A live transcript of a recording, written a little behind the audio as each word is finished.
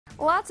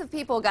Lots of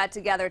people got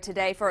together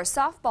today for a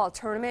softball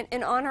tournament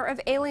in honor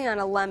of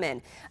Aliahna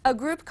Lemmon. A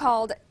group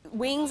called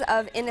Wings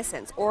of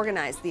Innocence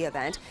organized the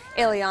event.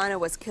 Aliahna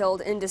was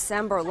killed in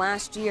December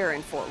last year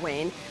in Fort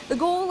Wayne. The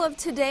goal of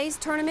today's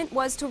tournament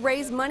was to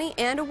raise money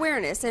and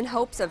awareness in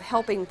hopes of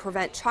helping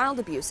prevent child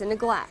abuse and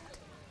neglect.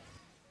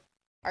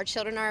 Our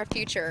children are our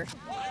future.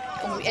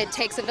 It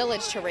takes a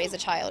village to raise a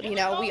child. You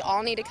know, we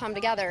all need to come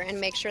together and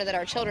make sure that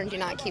our children do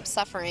not keep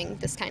suffering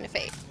this kind of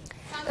fate.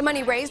 The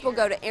money raised will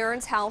go to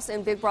Aaron's House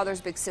and Big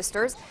Brothers Big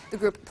Sisters. The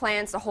group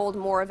plans to hold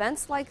more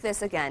events like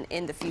this again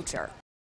in the future.